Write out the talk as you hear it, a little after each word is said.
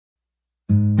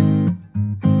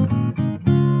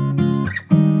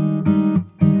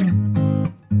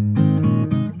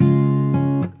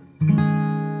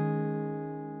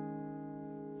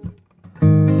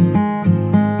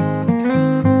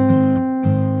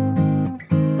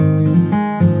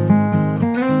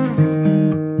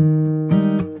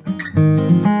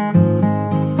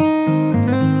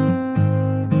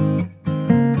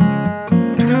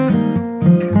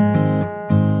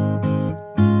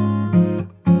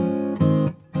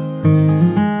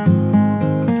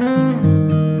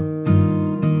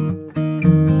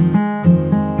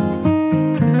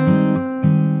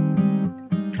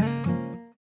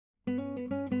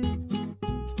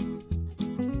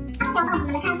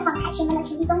次方凯旋门的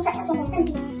群力棕色，这是我们的正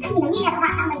品。正品的面料的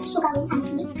话，采用的是树膏原产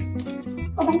皮。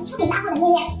我们出品大货的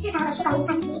面料是采用了树膏原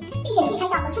产皮，并且你可以看一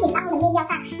下我们出品大货的面料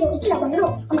上有一定的纹路，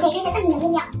我们可以看一下正品的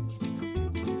面料。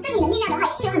正品的面料的话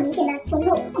也是有很明显的纹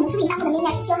路，我们出品大货的面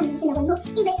料也是有很明显的纹路，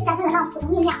并非是销售的那种普通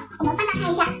面料。我们放大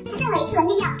看一下，它任何一处的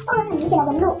面料都有很明显的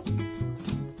纹路。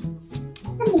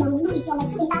正品的纹路以及我们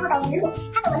出品大货的纹路，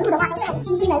它的纹路的话都是很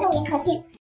清晰的，肉眼可见。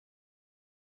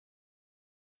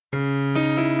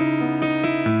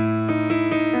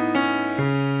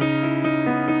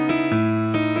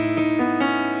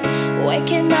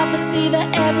Waking up, I see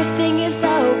that everything is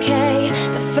okay.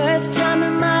 The first time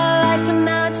in my life, and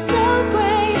now it's so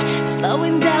great.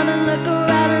 Slowing down and look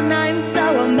around, and I'm so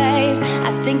amazed.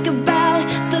 I think about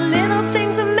the little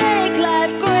things that make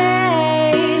life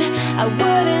great. I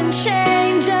wouldn't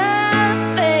change a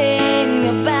thing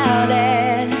about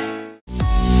it.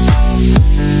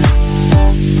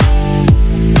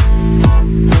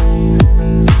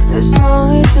 As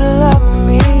long as you love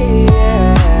me, yeah.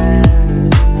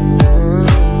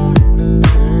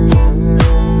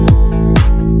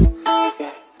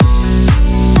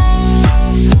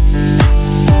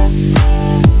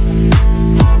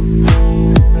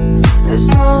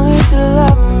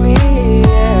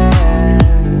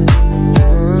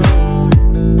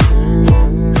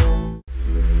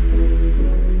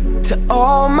 To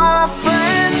all my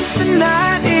friends, the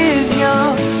night is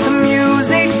young, the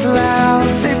music's loud,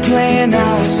 they're playing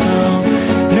our song.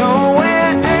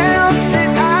 Nowhere else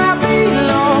that I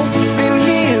belong than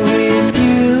here with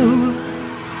you,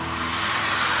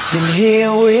 than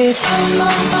here with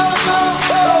you.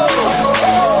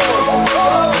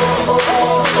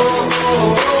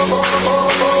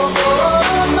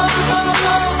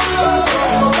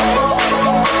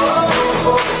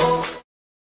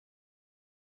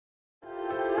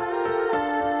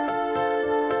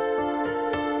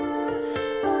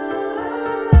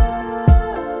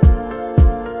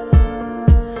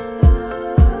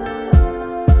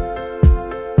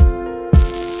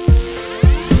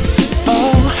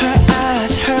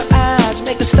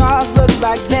 The stars look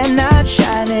like they're not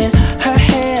shining. Her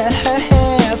hair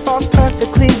falls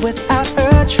perfectly without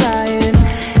her trying.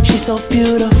 She's so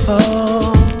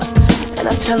beautiful, and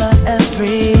I tell her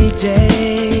every